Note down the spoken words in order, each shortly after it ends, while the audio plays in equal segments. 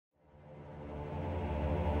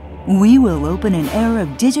We will open an era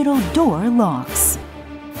of digital door locks.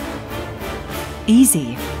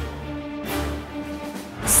 Easy,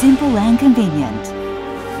 simple and convenient.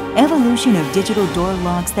 Evolution of digital door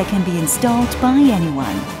locks that can be installed by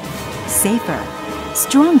anyone. Safer,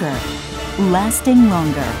 stronger, lasting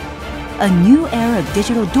longer. A new era of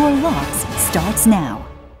digital door locks starts now.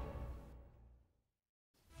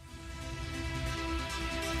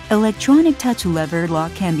 Electronic touch lever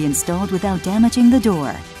lock can be installed without damaging the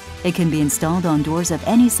door. It can be installed on doors of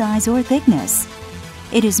any size or thickness.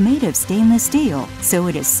 It is made of stainless steel, so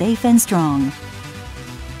it is safe and strong.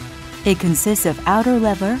 It consists of outer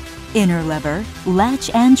lever, inner lever,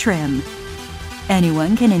 latch and trim.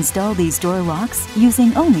 Anyone can install these door locks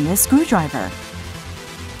using only a screwdriver.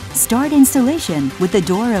 Start installation with the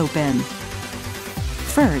door open.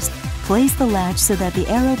 First, place the latch so that the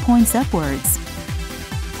arrow points upwards.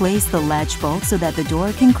 Place the latch bolt so that the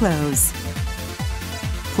door can close.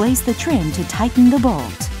 Place the trim to tighten the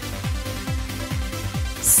bolt.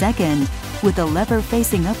 Second, with the lever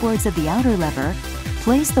facing upwards of the outer lever,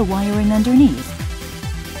 place the wiring underneath.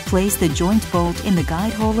 Place the joint bolt in the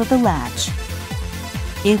guide hole of the latch.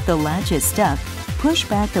 If the latch is stuck, push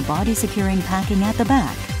back the body securing packing at the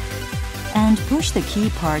back. And push the key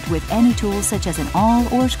part with any tool such as an awl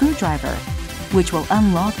or screwdriver, which will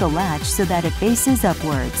unlock the latch so that it faces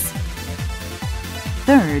upwards.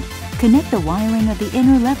 Third, connect the wiring of the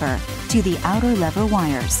inner lever to the outer lever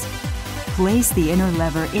wires. Place the inner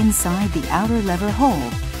lever inside the outer lever hole.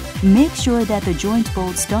 Make sure that the joint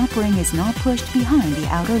bolt stop ring is not pushed behind the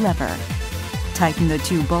outer lever. Tighten the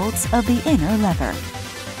two bolts of the inner lever.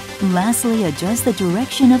 Lastly, adjust the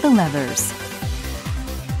direction of the levers.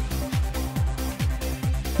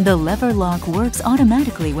 The lever lock works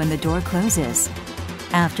automatically when the door closes.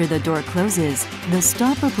 After the door closes, the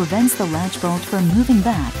stopper prevents the latch bolt from moving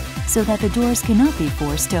back so that the doors cannot be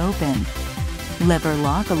forced to open. Lever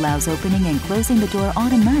lock allows opening and closing the door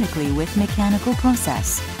automatically with mechanical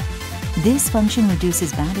process. This function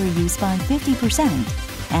reduces battery use by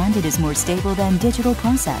 50%, and it is more stable than digital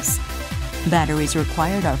process. Batteries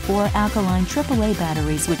required are 4 alkaline AAA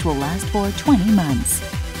batteries which will last for 20 months.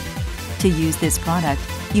 To use this product,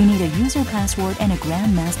 you need a user password and a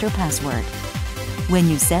Grandmaster password. When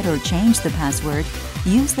you set or change the password,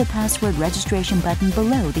 use the password registration button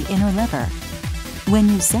below the inner lever. When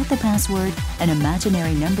you set the password, an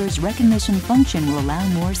imaginary numbers recognition function will allow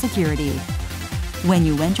more security. When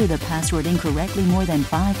you enter the password incorrectly more than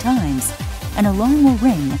 5 times, an alarm will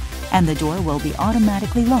ring and the door will be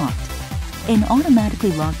automatically locked. In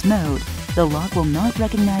automatically locked mode, the lock will not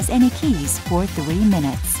recognize any keys for 3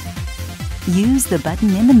 minutes. Use the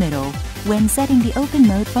button in the middle when setting the open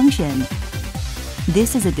mode function.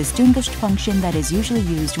 This is a distinguished function that is usually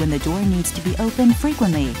used when the door needs to be opened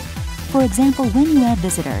frequently. For example, when you have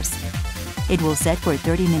visitors. It will set for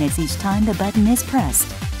 30 minutes each time the button is pressed.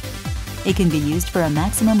 It can be used for a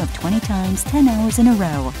maximum of 20 times 10 hours in a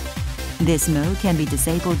row. This mode can be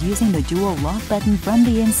disabled using the dual lock button from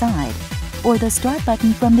the inside or the start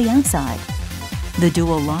button from the outside. The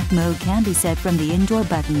dual lock mode can be set from the indoor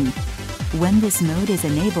button. When this mode is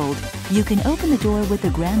enabled, you can open the door with the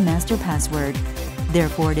Grandmaster password.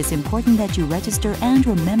 Therefore, it is important that you register and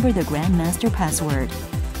remember the Grandmaster password.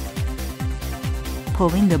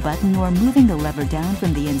 Pulling the button or moving the lever down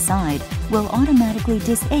from the inside will automatically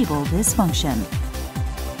disable this function.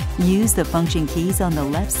 Use the function keys on the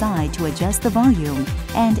left side to adjust the volume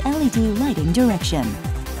and LED lighting direction.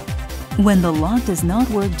 When the lock does not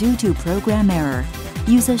work due to program error,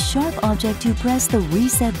 use a sharp object to press the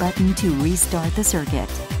reset button to restart the circuit.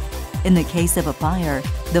 In the case of a fire,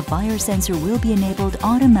 the fire sensor will be enabled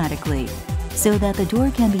automatically so that the door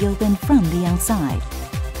can be opened from the outside.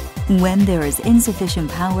 When there is insufficient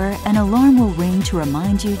power, an alarm will ring to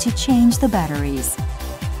remind you to change the batteries.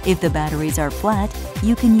 If the batteries are flat,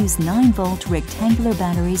 you can use 9-volt rectangular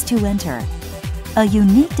batteries to enter. A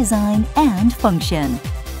unique design and function.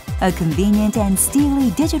 A convenient and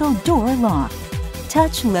steely digital door lock.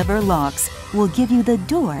 Touch lever locks will give you the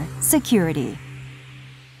door security.